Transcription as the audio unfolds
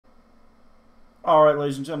Alright,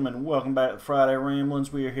 ladies and gentlemen, welcome back to Friday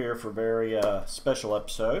Ramblings. We are here for a very special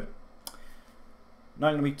episode.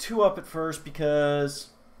 Not going to be too up at first because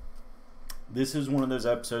this is one of those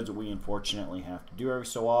episodes that we unfortunately have to do every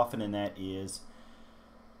so often, and that is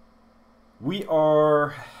we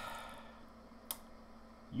are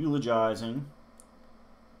eulogizing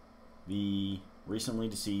the recently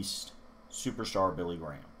deceased superstar Billy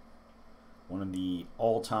Graham, one of the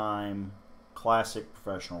all-time classic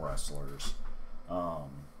professional wrestlers.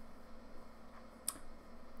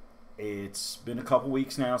 It's been a couple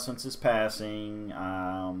weeks now since his passing.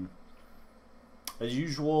 As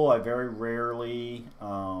usual, I very rarely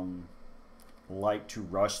like to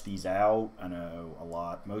rush these out. I know a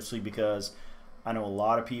lot, mostly because I know a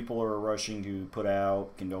lot of people are rushing to put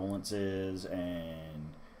out condolences and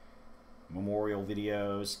memorial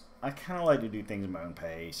videos. I kind of like to do things at my own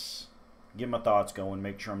pace, get my thoughts going,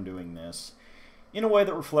 make sure I'm doing this in a way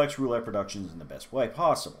that reflects Roulette Productions in the best way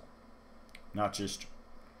possible. Not just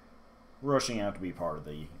rushing out to be part of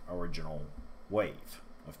the original wave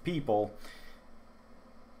of people.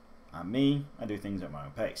 I'm me. I do things at my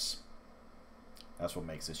own pace. That's what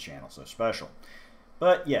makes this channel so special.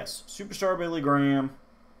 But yes, Superstar Billy Graham,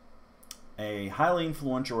 a highly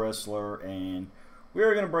influential wrestler, and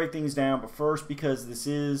we're going to break things down. But first, because this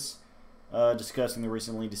is discussing the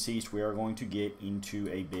recently deceased, we are going to get into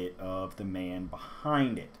a bit of the man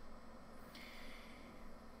behind it.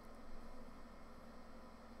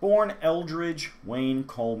 Born Eldridge Wayne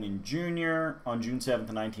Coleman Jr. on June 7th,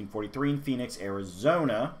 1943 in Phoenix,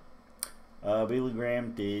 Arizona, Billy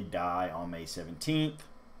Graham did die on May 17th,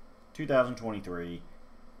 2023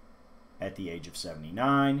 at the age of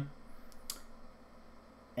 79,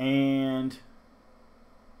 and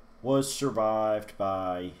was survived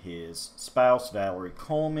by his spouse, Valerie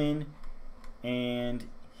Coleman, and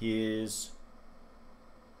his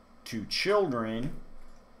two children,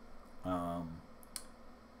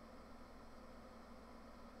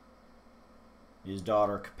 his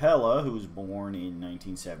daughter, Capella, who was born in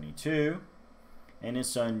 1972, and his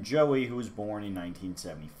son, Joey, who was born in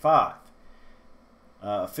 1975.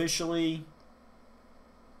 Officially,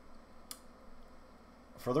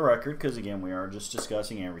 for the record, because again, we are just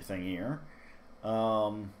discussing everything here,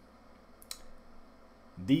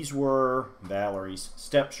 these were Valerie's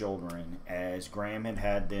stepchildren, as Graham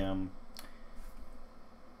had them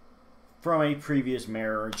from a previous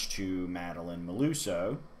marriage to Madeline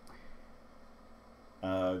Meluso.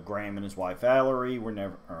 Graham and his wife Valerie were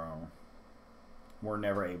never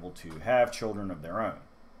able to have children of their own.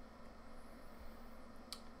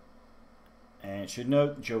 And should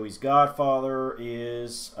note, Joey's godfather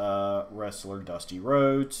is wrestler Dusty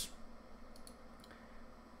Rhodes,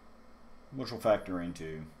 which will factor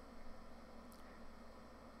into,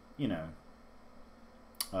 Billy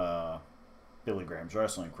Graham's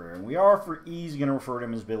wrestling career. And we are, for ease, going to refer to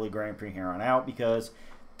him as Billy Graham from here on out because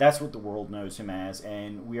that's what the world knows him as,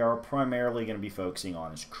 and we are primarily going to be focusing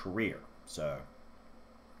on his career. So,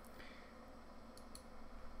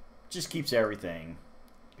 just keeps everything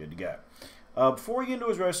good to go. Before we get into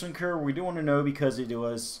his wrestling career, we do want to know, because it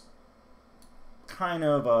was kind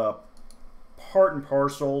of a part and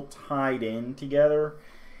parcel tied in together,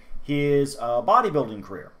 his bodybuilding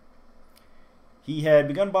career. He had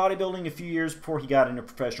begun bodybuilding a few years before he got into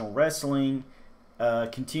professional wrestling,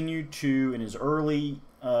 continued to, in his early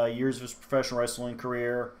years of his professional wrestling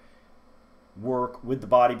career, work with the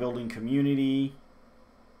bodybuilding community,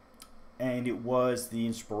 and it was the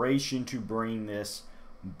inspiration to bring this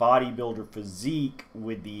bodybuilder physique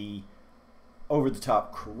with the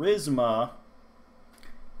over-the-top charisma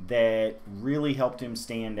that really helped him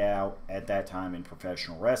stand out at that time in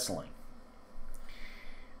professional wrestling.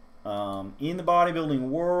 In the bodybuilding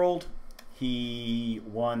world, he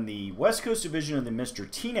won the West Coast division of the Mr.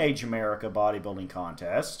 Teenage America bodybuilding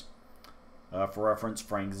contest. For reference,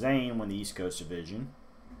 Frank Zane won the East Coast division,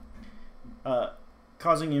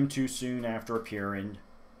 causing him to soon after appear in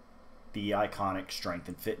the iconic Strength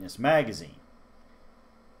and Fitness magazine.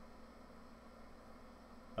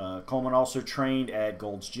 Coleman also trained at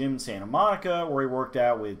Gold's Gym in Santa Monica, where he worked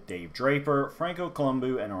out with Dave Draper, Franco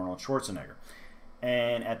Columbu, and Arnold Schwarzenegger.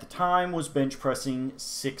 And at the time was bench pressing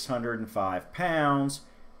 605 pounds,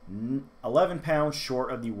 11 pounds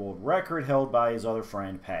short of the world record held by his other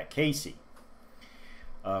friend, Pat Casey.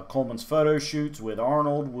 Coleman's photo shoots with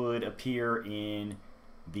Arnold would appear in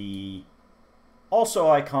the also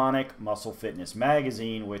iconic Muscle Fitness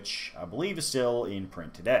magazine, which I believe is still in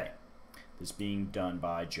print today. This being done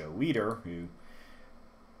by Joe Weider, who,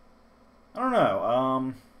 I don't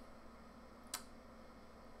know,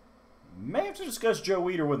 may have to discuss Joe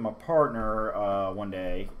Weider with my partner one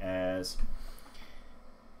day, as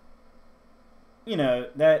you know,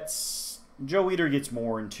 that's Joe Weider gets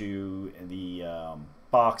more into the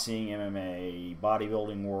boxing, MMA,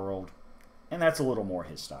 bodybuilding world, and that's a little more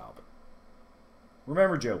his style. But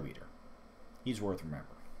remember Joe Weider. He's worth remembering.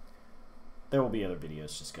 There will be other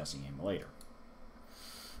videos discussing him later.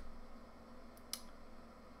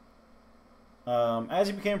 As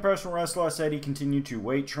he became a professional wrestler, I said he continued to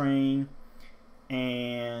weight train.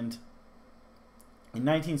 And in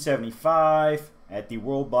 1975, at the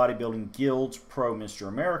World Bodybuilding Guild's Pro Mr.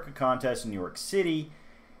 America contest in New York City,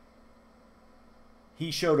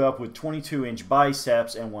 he showed up with 22-inch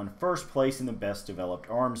biceps and won first place in the Best Developed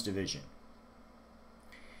Arms division.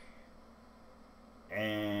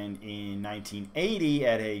 And in 1980,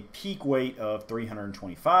 at a peak weight of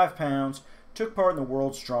 325 pounds, took part in the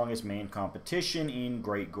World's Strongest Man competition in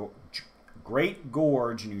Great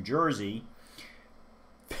Gorge, New Jersey,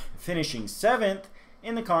 finishing 7th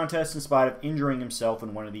in the contest in spite of injuring himself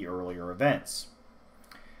in one of the earlier events.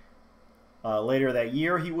 Later that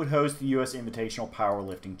year, he would host the U.S. Invitational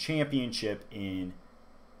Powerlifting Championship in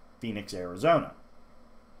Phoenix, Arizona.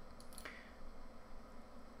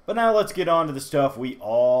 But now let's get on to the stuff we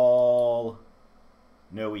all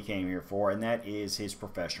know he came here for, and that is his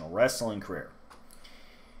professional wrestling career.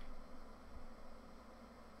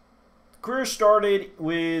 The career started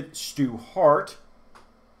with Stu Hart,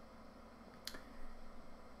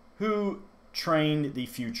 who trained the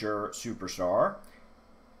future superstar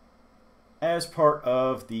as part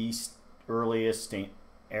of the earliest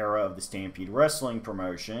era of the Stampede Wrestling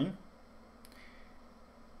promotion,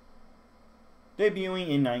 debuting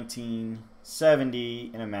in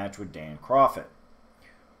 1970 in a match with Dan Crawford.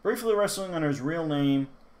 Briefly wrestling under his real name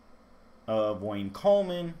of Wayne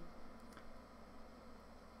Coleman,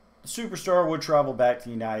 the superstar would travel back to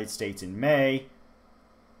the United States in May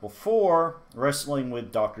before wrestling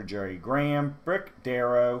with Dr. Jerry Graham, Brick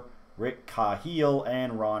Darrow, Rick Cahill,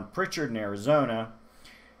 and Ron Pritchard in Arizona,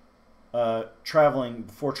 before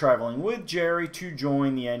traveling with Jerry to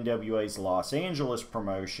join the NWA's Los Angeles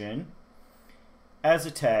promotion as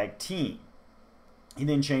a tag team. He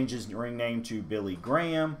then changed his ring name to Billy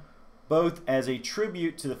Graham, both as a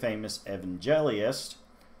tribute to the famous evangelist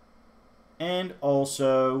and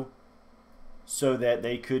also so that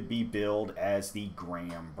they could be billed as the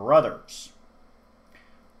Graham Brothers.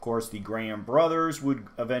 Of course, the Graham Brothers would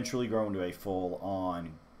eventually grow into a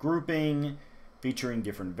full-on grouping featuring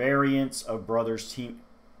different variants of brothers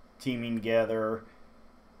teaming together.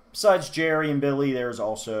 Besides Jerry and Billy, there's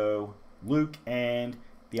also Luke and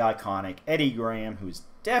the iconic Eddie Graham, who's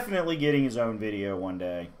definitely getting his own video one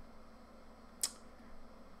day.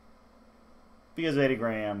 Because Eddie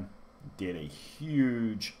Graham did a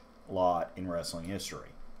huge lot in wrestling history.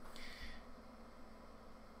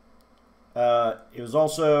 It was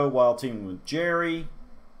also while teaming with Jerry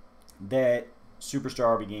that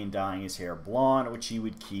Superstar began dyeing his hair blonde, which he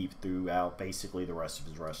would keep throughout basically the rest of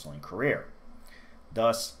his wrestling career.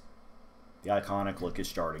 Thus, the iconic look is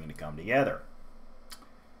starting to come together.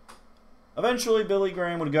 Eventually, Billy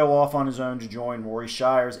Graham would go off on his own to join Rory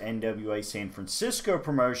Shire's NWA San Francisco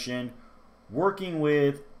promotion, working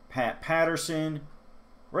with Pat Patterson,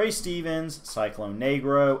 Ray Stevens, Cyclone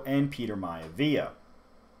Negro, and Peter Maivia.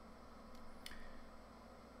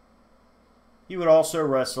 He would also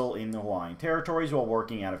wrestle in the Hawaiian Territories while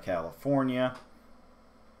working out of California.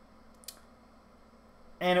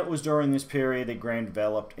 And it was during this period that Graham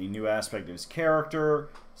developed a new aspect of his character,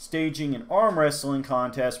 staging an arm wrestling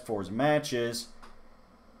contest for his matches,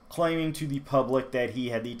 claiming to the public that he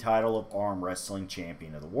had the title of Arm Wrestling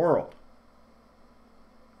Champion of the World.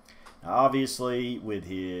 Now, obviously, with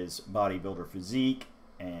his bodybuilder physique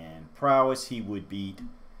and prowess, he would beat,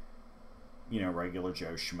 regular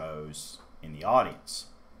Joe Schmoes in the audience.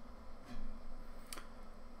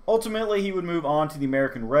 Ultimately, he would move on to the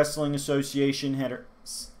American Wrestling Association,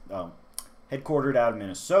 headquartered out of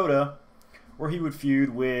Minnesota, where he would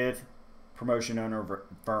feud with promotion owner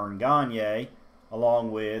Vern Gagne,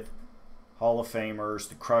 along with Hall of Famers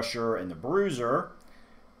The Crusher and The Bruiser,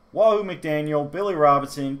 Wahoo McDaniel, Billy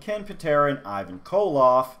Robinson, Ken Patera, and Ivan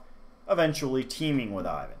Koloff, eventually teaming with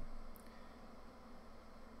Ivan.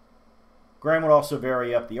 Graham would also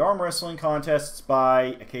vary up the arm wrestling contests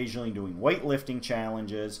by occasionally doing weightlifting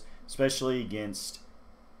challenges, especially against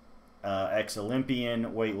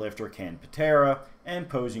ex-Olympian weightlifter Ken Patera, and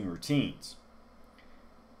posing routines.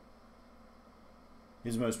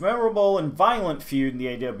 His most memorable and violent feud in the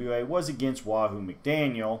AWA was against Wahoo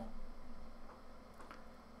McDaniel.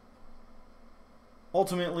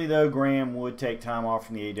 Ultimately, though, Graham would take time off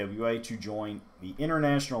from the AWA to join the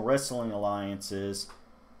International Wrestling Alliance's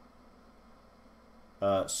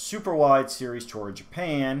Super Wide Series Tour of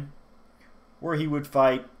Japan, where he would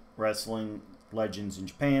fight wrestling legends in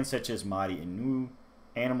Japan such as Mighty Inu,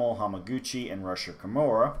 Animal Hamaguchi, and Rusher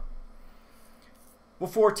Kimura,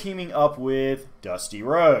 before teaming up with Dusty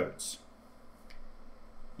Rhodes.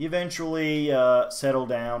 He eventually settled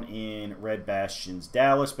down in Red Bastion's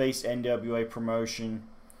Dallas-based NWA promotion,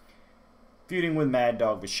 feuding with Mad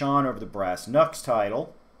Dog Vachon over the Brass Knucks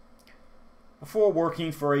title, before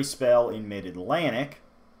working for a spell in Mid-Atlantic,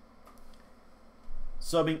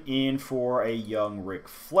 subbing in for a young Ric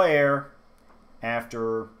Flair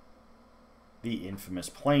after the infamous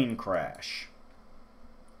plane crash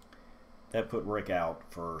that put Rick out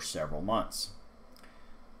for several months.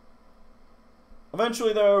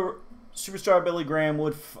 Eventually, though, superstar Billy Graham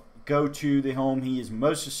would go to the home he is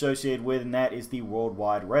most associated with, and that is the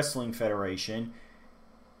Worldwide Wrestling Federation,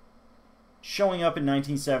 showing up in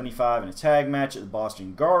 1975 in a tag match at the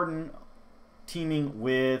Boston Garden, teaming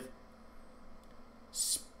with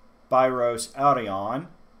Spiros Arion,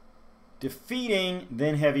 defeating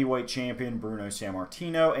then heavyweight champion Bruno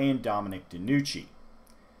Sammartino and Dominic DeNucci.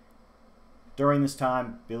 During this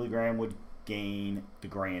time, Billy Graham would gain the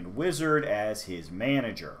Grand Wizard as his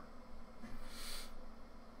manager.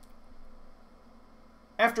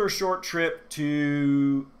 After a short trip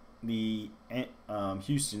to the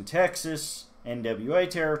Houston, Texas, NWA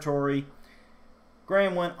territory,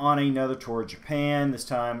 Graham went on another tour of Japan, this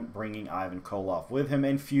time bringing Ivan Koloff with him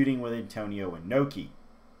and feuding with Antonio Inoki.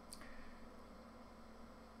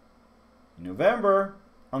 In November,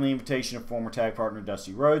 on the invitation of former tag partner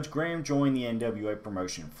Dusty Rhodes, Graham joined the NWA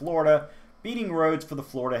promotion in Florida, beating Rhodes for the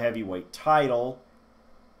Florida heavyweight title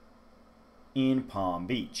in Palm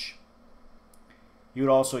Beach. He would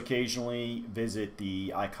also occasionally visit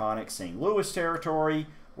the iconic St. Louis territory,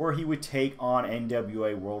 where he would take on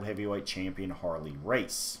NWA World Heavyweight Champion Harley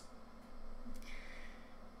Race.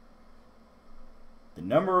 The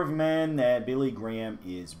number of men that Billy Graham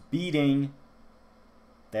is beating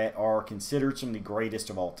that are considered some of the greatest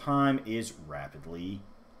of all time is rapidly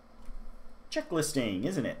checklisting,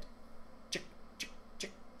 isn't it? Check, check,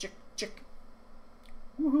 check, check, check.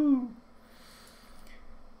 Woohoo!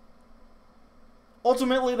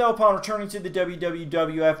 Ultimately, though, upon returning to the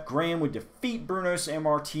WWF, Graham would defeat Bruno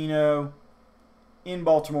Sammartino in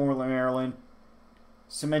Baltimore, Maryland,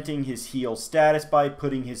 cementing his heel status by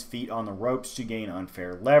putting his feet on the ropes to gain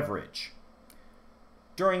unfair leverage.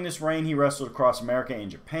 During this reign, he wrestled across America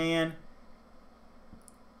and Japan,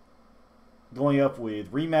 going up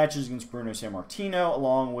with rematches against Bruno Sammartino,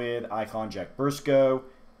 along with Icon Jack Briscoe,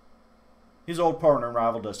 his old partner and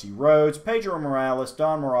rival Dusty Rhodes, Pedro Morales,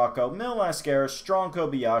 Don Morocco, Mil Mascaras, Strong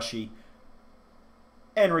Kobayashi,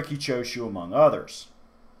 and Ricky Choshu, among others.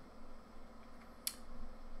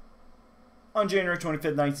 On January 25,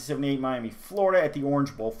 1978, Miami, Florida, at the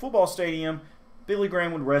Orange Bowl football stadium, Billy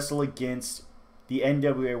Graham would wrestle against the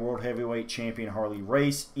NWA World Heavyweight Champion Harley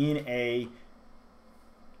Race in a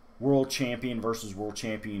World Champion versus World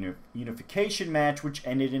Champion unification match, which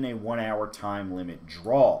ended in a 1-hour time limit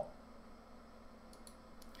draw.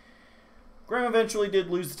 Graham eventually did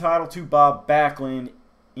lose the title to Bob Backlund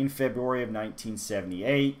in February of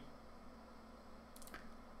 1978,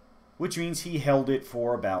 which means he held it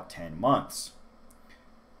for about 10 months.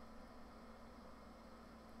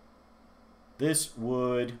 This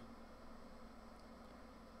would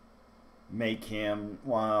make him,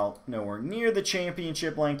 while nowhere near the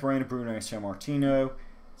championship length reign of Bruno Sammartino,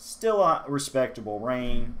 still a respectable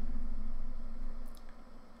reign,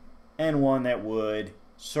 and one that would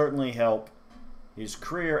certainly help his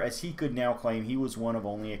career, as he could now claim he was one of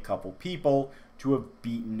only a couple people to have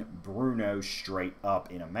beaten Bruno straight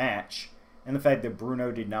up in a match, and the fact that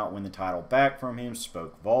Bruno did not win the title back from him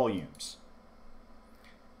spoke volumes.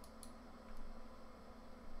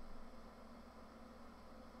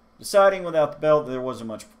 Deciding without the belt that there wasn't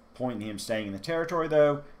much point in him staying in the territory,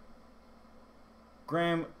 though,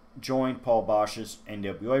 Graham joined Paul Bosch's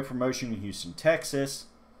NWA promotion in Houston, Texas,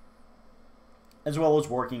 as well as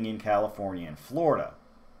working in California and Florida,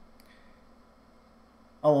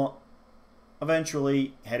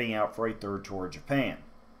 eventually heading out for a third tour of Japan.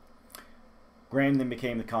 Graham then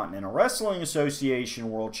became the Continental Wrestling Association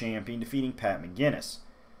World Champion, defeating Pat McGuinness.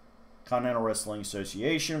 Continental Wrestling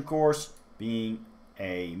Association, of course, being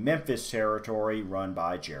a Memphis territory run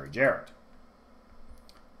by Jerry Jarrett.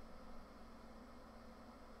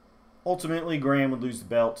 Ultimately, Graham would lose the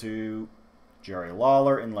belt to Jerry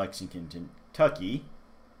Lawler in Lexington, Kentucky,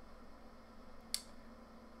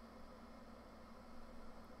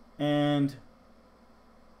 and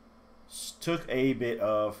took a bit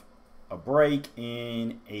of a break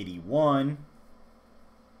in '81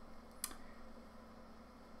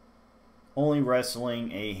 only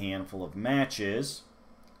wrestling a handful of matches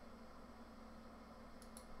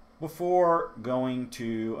before going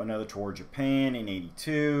to another tour of Japan in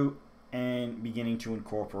 '82 and beginning to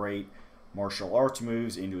incorporate martial arts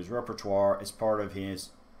moves into his repertoire as part of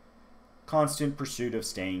his constant pursuit of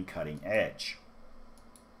staying cutting edge.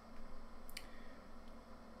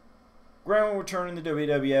 Graham will return in the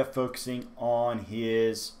WWF, focusing on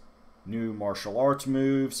his new martial arts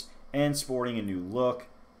moves and sporting a new look,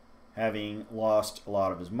 having lost a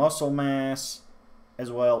lot of his muscle mass,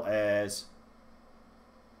 as well as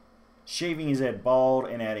shaving his head bald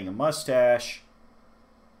and adding a mustache.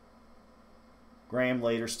 Graham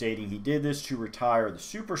later stating he did this to retire the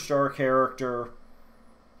superstar character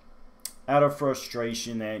out of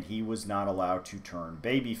frustration that he was not allowed to turn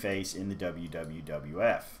babyface in the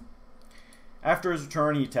WWF. After his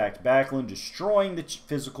return, he attacked Backlund, destroying the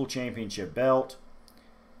physical championship belt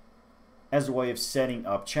as a way of setting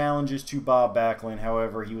up challenges to Bob Backlund.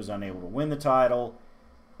 However, he was unable to win the title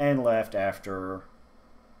and left after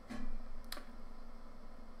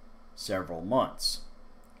several months.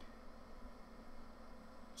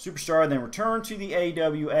 Superstar then returned to the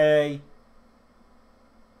AWA,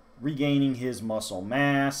 regaining his muscle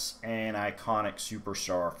mass and iconic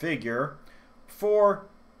superstar figure before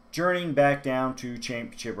journeying back down to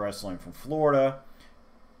Championship Wrestling from Florida,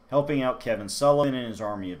 helping out Kevin Sullivan and his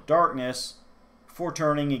Army of Darkness before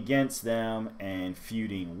turning against them and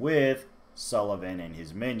feuding with Sullivan and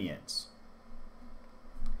his minions.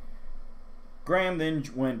 Graham then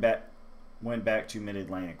went back to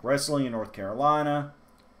Mid-Atlantic Wrestling in North Carolina,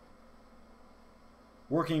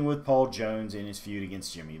 working with Paul Jones in his feud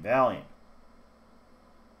against Jimmy Valiant.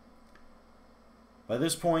 By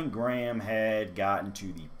this point, Graham had gotten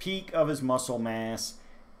to the peak of his muscle mass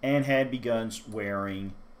and had begun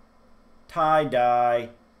wearing tie-dye,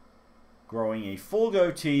 growing a full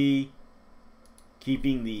goatee,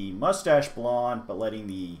 keeping the mustache blonde but letting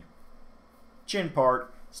the chin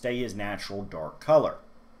part stay his natural dark color.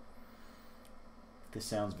 If this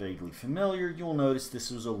sounds vaguely familiar, you'll notice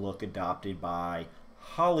this was a look adopted by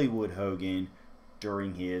Hollywood Hogan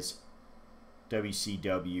during his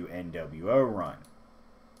WCW NWO run.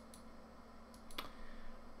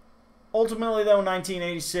 Ultimately, though, in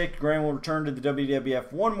 1986, Graham will return to the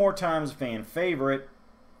WWF one more time as a fan favorite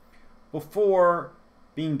before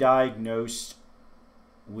being diagnosed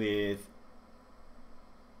with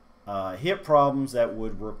hip problems that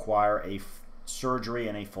would require a surgery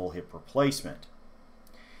and a full hip replacement.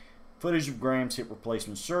 Footage of Graham's hip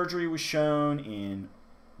replacement surgery was shown in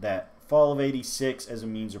that fall of '86 as a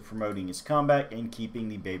means of promoting his comeback and keeping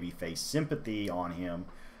the babyface sympathy on him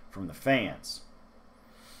from the fans.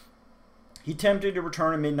 He attempted to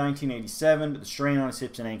return in mid-1987, but the strain on his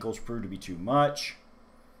hips and ankles proved to be too much.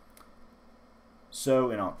 So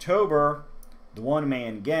in October, the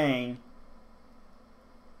one-man gang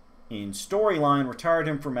in Storyline retired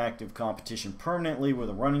him from active competition permanently with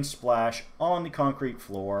a running splash on the concrete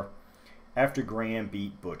floor after Graham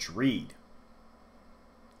beat Butch Reed.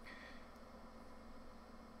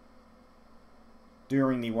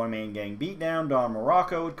 During the one-man gang beatdown, Don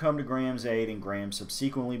Morocco would come to Graham's aid, and Graham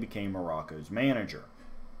subsequently became Morocco's manager.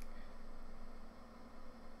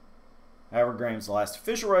 However, Graham's last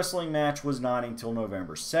official wrestling match was not until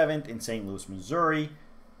November 7th in St. Louis, Missouri,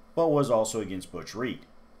 but was also against Butch Reed.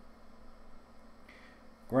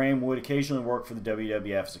 Graham would occasionally work for the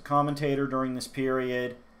WWF as a commentator during this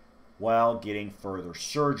period, while getting further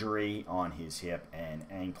surgery on his hip and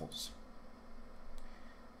ankles.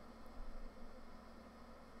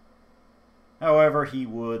 However, he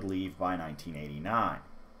would leave by 1989.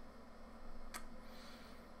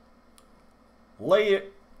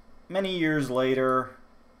 Many years later,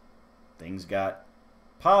 things got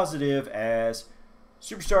positive as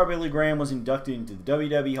Superstar Billy Graham was inducted into the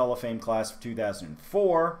WWE Hall of Fame class of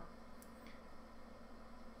 2004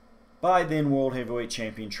 by then World Heavyweight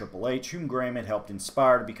Champion Triple H, whom Graham had helped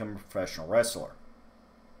inspire to become a professional wrestler.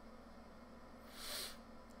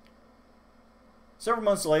 Several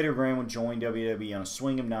months later, Graham would join WWE on a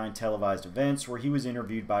swing of 9 televised events where he was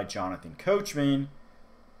interviewed by Jonathan Coachman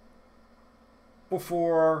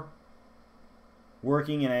before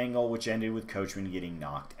working an angle which ended with Coachman getting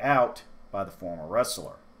knocked out by the former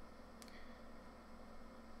wrestler.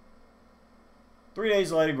 3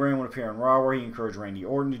 days later, Graham would appear on Raw where he encouraged Randy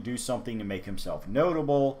Orton to do something to make himself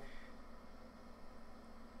notable.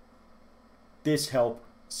 This helped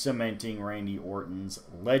cementing Randy Orton's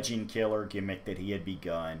legend killer gimmick that he had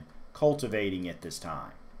begun cultivating at this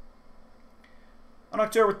time. On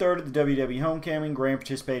October 3rd at the WWE Homecoming, Graham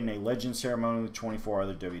participated in a legend ceremony with 24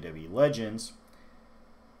 other WWE legends.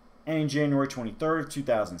 And in January 23rd of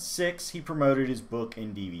 2006, he promoted his book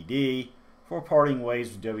and DVD for parting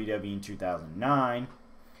ways with WWE in 2009.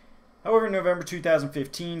 However, in November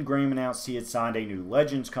 2015, Graham announced he had signed a new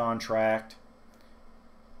Legends contract,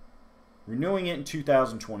 renewing it in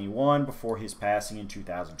 2021 before his passing in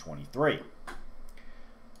 2023.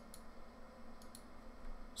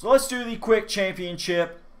 So let's do the quick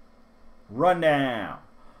championship rundown.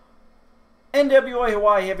 NWA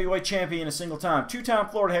Hawaii Heavyweight Champion a single time. Two-time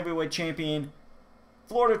Florida Heavyweight Champion.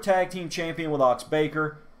 Florida Tag Team Champion with Ox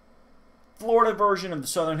Baker. Florida version of the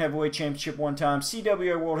Southern Heavyweight Championship one time.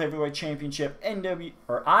 CWA World Heavyweight Championship.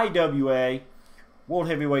 IWA World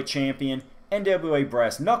Heavyweight Champion. NWA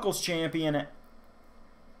Brass Knuckles Champion.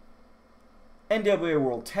 NWA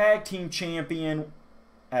World Tag Team Champion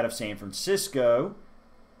out of San Francisco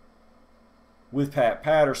with Pat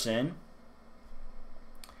Patterson.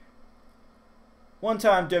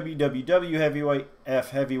 One-time WWF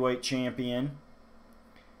Heavyweight Champion,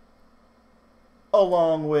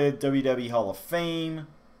 along with WWE Hall of Fame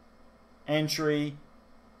entry.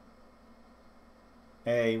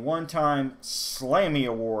 A one-time Slammy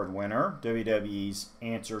Award winner, WWE's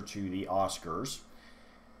answer to the Oscars.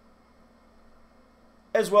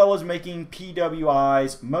 As well as making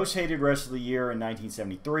PWI's Most Hated Wrestler of the Year in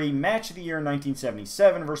 1973, Match of the Year in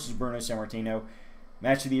 1977 versus Bruno Sammartino,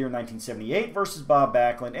 Match of the Year in 1978 versus Bob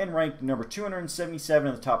Backlund, and ranked number 277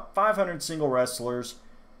 in the top 500 single wrestlers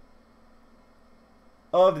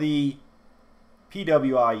of the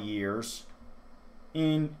PWI years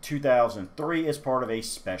in 2003 as part of a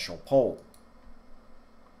special poll.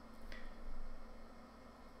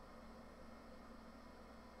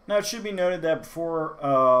 Now, it should be noted that before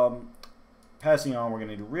passing on, we're going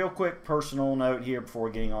to do a real quick personal note here before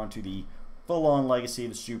getting on to the full-on legacy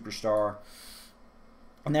of the superstar.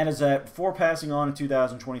 And that is that before passing on in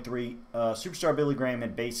 2023, Superstar Billy Graham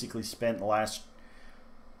had basically spent the last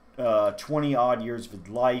 20-odd years of his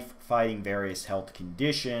life fighting various health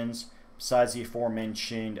conditions. Besides the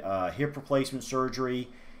aforementioned hip replacement surgery,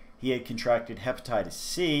 he had contracted hepatitis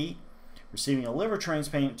C, receiving a liver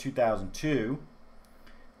transplant in 2002.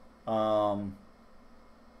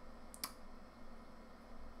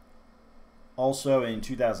 Also in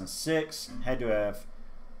 2006, had to have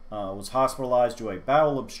was hospitalized due to a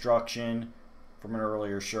bowel obstruction from an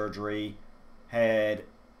earlier surgery, had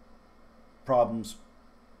problems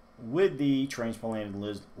with the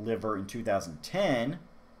transplanted liver in 2010,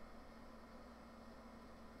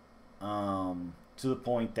 to the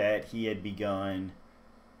point that he had begun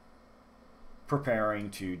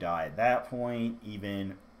preparing to die at that point,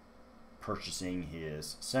 even purchasing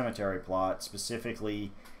his cemetery plot,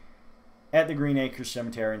 specifically at the Green Acres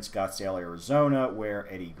Cemetery in Scottsdale, Arizona, where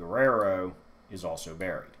Eddie Guerrero is also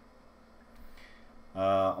buried.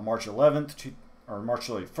 On March 11th, or March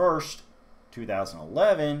 31st,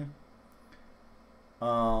 2011,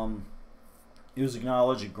 it was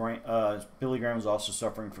acknowledged that Billy Graham was also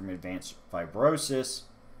suffering from advanced fibrosis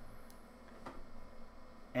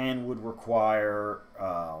and would require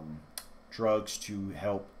drugs to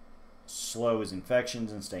help slow his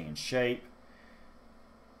infections and stay in shape.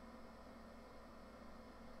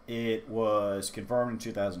 It was confirmed in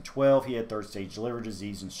 2012 he had third-stage liver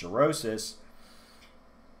disease and cirrhosis.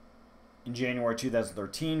 In January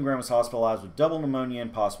 2013, Graham was hospitalized with double pneumonia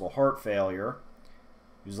and possible heart failure.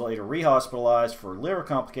 He was later rehospitalized for liver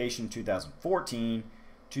complication in 2014.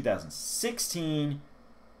 2016,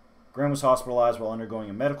 Graham was hospitalized while undergoing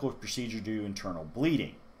a medical procedure due to internal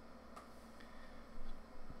bleeding.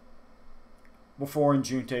 Before, in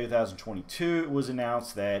June 2022, it was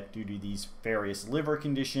announced that due to these various liver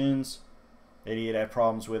conditions that he had had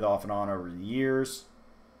problems with off and on over the years,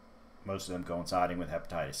 most of them coinciding with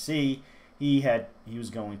hepatitis C, he was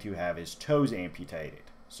going to have his toes amputated.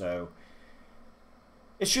 So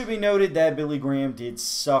it should be noted that Billy Graham did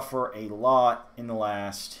suffer a lot in the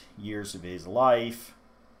last years of his life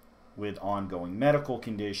with ongoing medical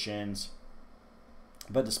conditions.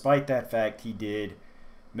 But despite that fact, he did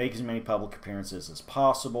make as many public appearances as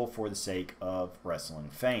possible for the sake of wrestling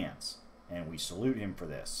fans. And we salute him for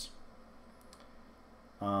this.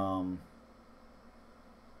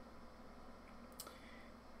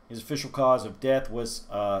 His official cause of death was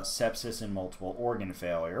sepsis and multiple organ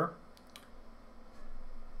failure.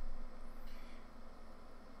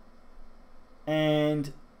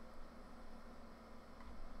 And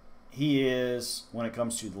he is, when it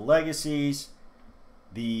comes to the legacies,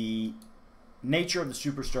 the nature of the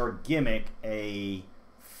superstar gimmick, a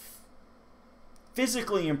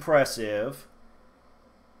physically impressive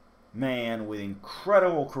man with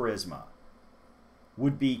incredible charisma,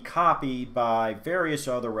 would be copied by various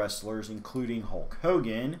other wrestlers, including Hulk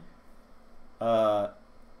Hogan,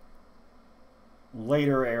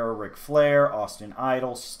 Later era Ric Flair, Austin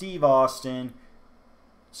Idol, Steve Austin,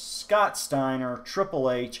 Scott Steiner,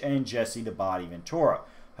 Triple H, and Jesse the Body Ventura.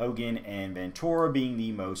 Hogan and Ventura being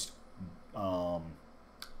the most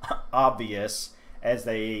obvious, as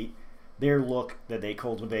their look that they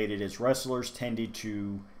cultivated as wrestlers tended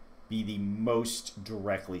to be the most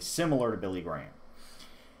directly similar to Billy Graham.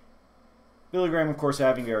 Billy Graham, of course,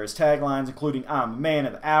 having various taglines, including "I'm the man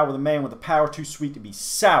of the hour, the man with the power too sweet to be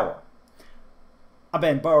sour. I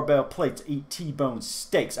bend barbell plates, eat T-bone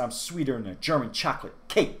steaks. I'm sweeter than a German chocolate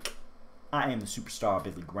cake. I am the superstar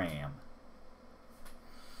Billy Graham."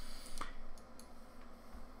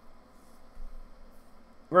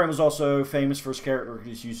 Graham was also famous for his character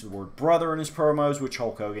his use of the word brother in his promos, which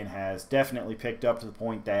Hulk Hogan has definitely picked up to the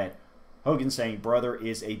point that Hogan saying brother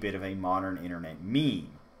is a bit of a modern internet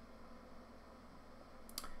meme.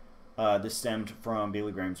 This stemmed from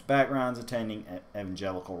Billy Graham's backgrounds attending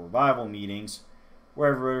evangelical revival meetings,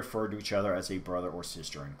 where everybody referred to each other as a brother or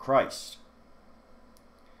sister in Christ.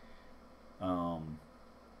 Graham,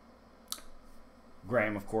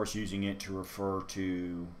 of course, using it to refer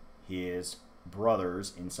to his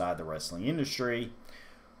brothers inside the wrestling industry,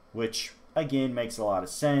 which again makes a lot of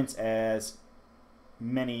sense, as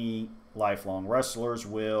many lifelong wrestlers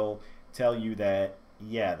will tell you that,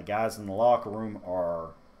 yeah, the guys in the locker room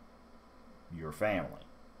are your family.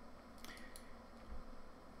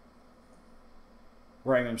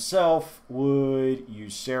 Graham himself would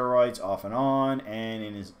use steroids off and on, and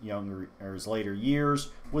in his later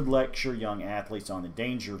years would lecture young athletes on the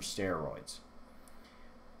danger of steroids.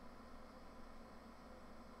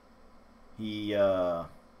 He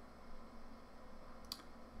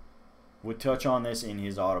would touch on this in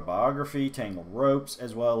his autobiography, Tangled Ropes,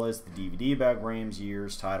 as well as the DVD about Graham's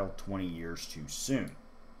years titled 20 Years Too Soon.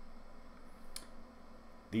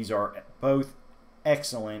 These are both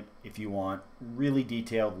excellent if you want really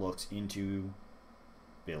detailed looks into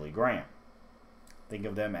Billy Graham. Think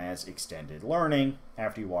of them as extended learning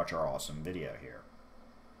after you watch our awesome video here.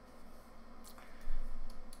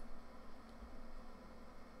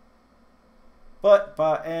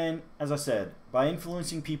 And as I said, by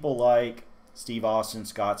influencing people like Steve Austin,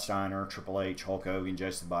 Scott Steiner, Triple H, Hulk Hogan,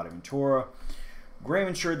 Jesse the Body Ventura, Graham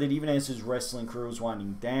ensured that even as his wrestling career was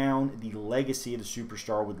winding down, the legacy of the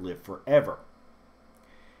superstar would live forever.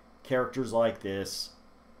 Characters like this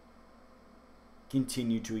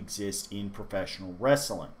continue to exist in professional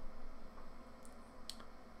wrestling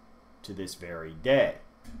to this very day.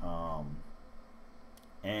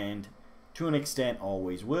 And to an extent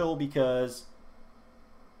always will, because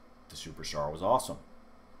the superstar was awesome.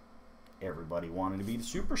 Everybody wanted to be the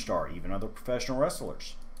superstar, even other professional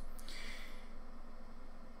wrestlers.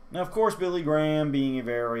 Now, of course, Billy Graham, being a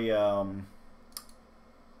very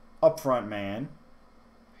upfront man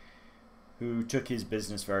who took his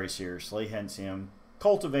business very seriously, hence him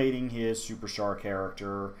cultivating his superstar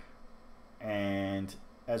character, and,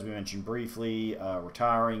 as we mentioned briefly,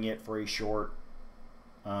 retiring it for a short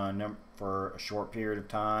period of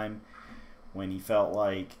time when he felt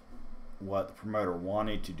like what the promoter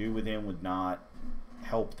wanted to do with him would not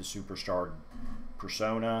help the superstar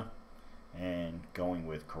persona, and going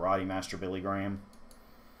with Karate Master Billy Graham.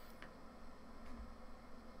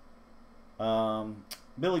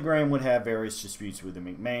 Billy Graham would have various disputes with the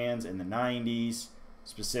McMahons in the 90s,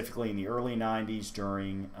 specifically in the early 90s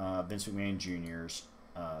during Vince McMahon Jr.'s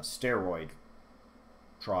steroid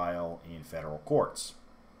trial in federal courts.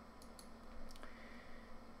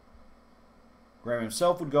 Graham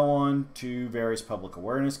himself would go on to various public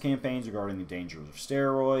awareness campaigns regarding the dangers of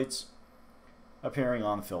steroids, appearing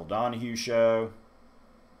on the Phil Donahue Show,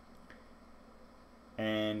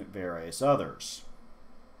 and various others.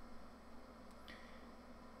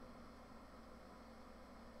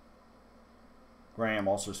 Graham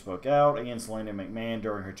also spoke out against Linda McMahon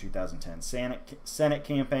during her 2010 Senate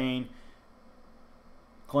campaign,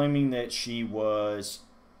 claiming that she was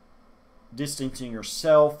distancing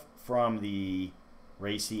herself from the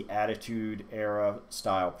racy attitude era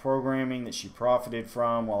style programming that she profited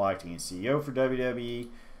from while acting as CEO for WWE,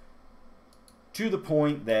 to the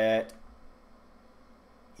point that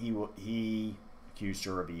he accused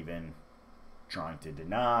her of even trying to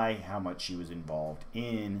deny how much she was involved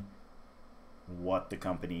in what the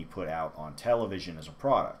company put out on television as a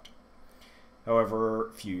product. However,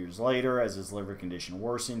 a few years later, as his liver condition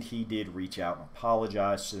worsened, he did reach out and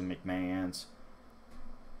apologize to the McMahons,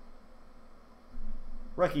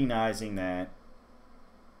 recognizing that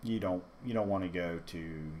you don't want to go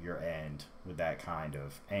to your end with that kind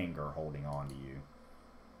of anger holding on to you.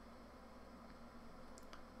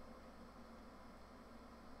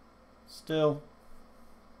 still,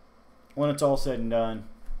 when it's all said and done,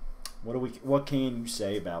 what can you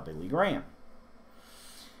say about Billy Graham?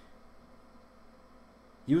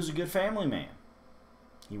 He was a good family man.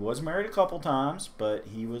 He was married a couple times, but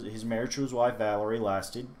his marriage to his wife Valerie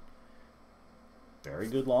lasted a very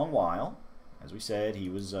good long while. As we said, he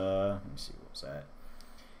was let me see, what was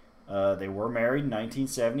that? They were married in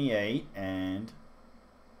 1978 and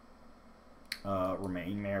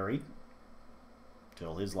remained married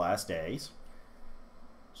till his last days.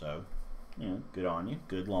 So, good on you.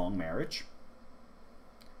 Good long marriage.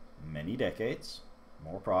 Many decades.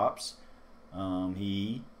 More props.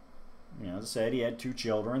 He, as I said, he had 2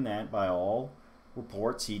 children that, by all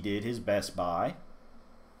reports, he did his best by,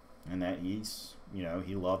 and that he's,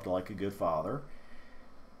 he loved like a good father.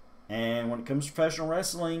 And when it comes to professional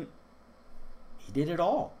wrestling, he did it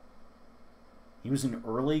all. He was an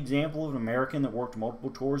early example of an American that worked multiple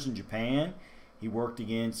tours in Japan. He worked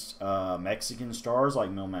against Mexican stars like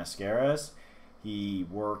Mil Mascaras. He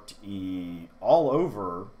worked all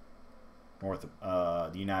over the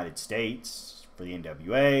United States for the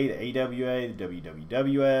NWA, the AWA, the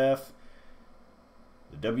WWF,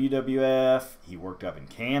 the WWF. He worked up in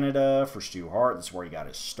Canada for Stu Hart. That's where he got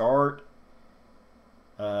his start.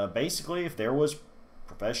 Basically, if there was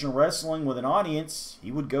professional wrestling with an audience,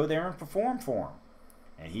 he would go there and perform for him.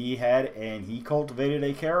 And he cultivated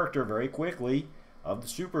a character very quickly of the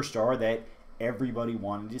superstar that everybody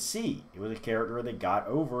wanted to see. It was a character that got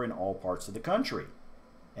over in all parts of the country.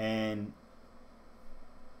 And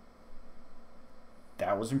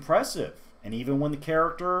that was impressive. And even when the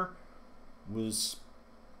character was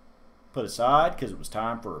put aside because it was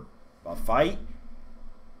time for a fight,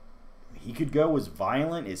 he could go as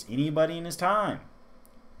violent as anybody in his time.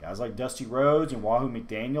 Guys like Dusty Rhodes and Wahoo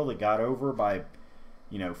McDaniel that got over by,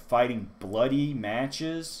 fighting bloody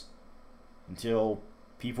matches until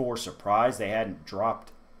people were surprised they hadn't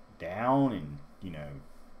dropped down and,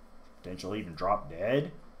 potentially even dropped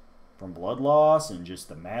dead from blood loss and just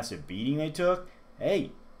the massive beating they took.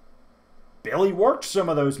 Hey, Billy worked some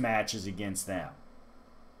of those matches against them.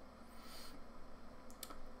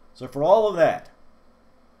 So for all of that,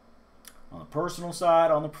 on the personal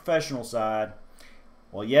side, on the professional side,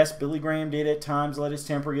 well, yes, Billy Graham did at times let his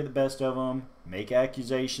temper get the best of him, make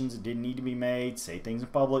accusations that didn't need to be made, say things in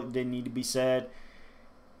public that didn't need to be said.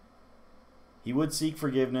 He would seek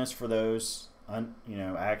forgiveness for those,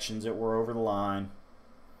 actions that were over the line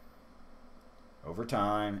over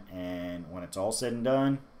time. And when it's all said and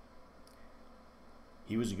done,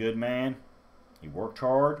 he was a good man. He worked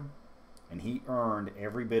hard, and he earned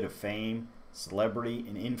every bit of fame, celebrity,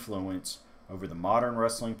 and influence over the modern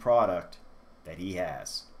wrestling product that he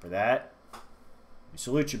has. For that, we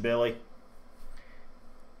salute you, Billy.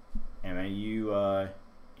 And may you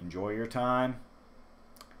enjoy your time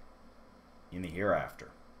in the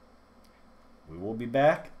hereafter. We will be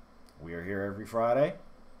back. We are here every Friday.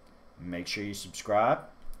 Make sure you subscribe.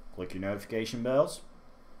 Click your notification bells,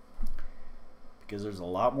 because there's a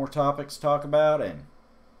lot more topics to talk about, and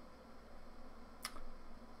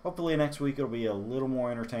hopefully next week it'll be a little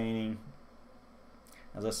more entertaining.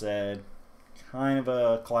 As I said, kind of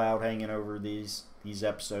a cloud hanging over these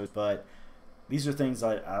episodes, but these are things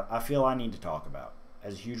I feel I need to talk about.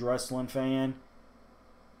 As a huge wrestling fan,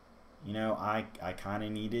 I kind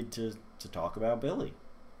of needed to talk about Billy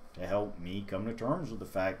to help me come to terms with the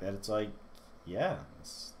fact that it's like, yeah,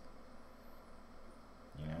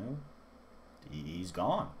 he's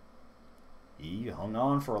gone. He hung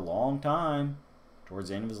on for a long time towards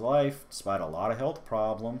the end of his life, despite a lot of health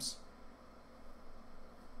problems.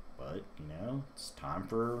 But, it's time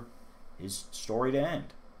for his story to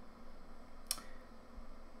end.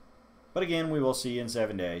 But again, we will see you in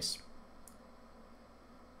 7 days.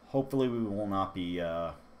 Hopefully we will not be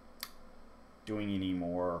doing any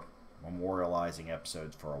more memorializing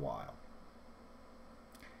episodes for a while.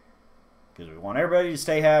 Because we want everybody to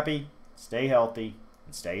stay happy, stay healthy,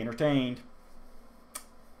 and stay entertained.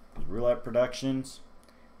 Because Roulette Productions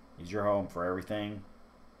is your home for everything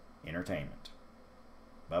entertainment.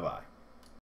 Bye-bye.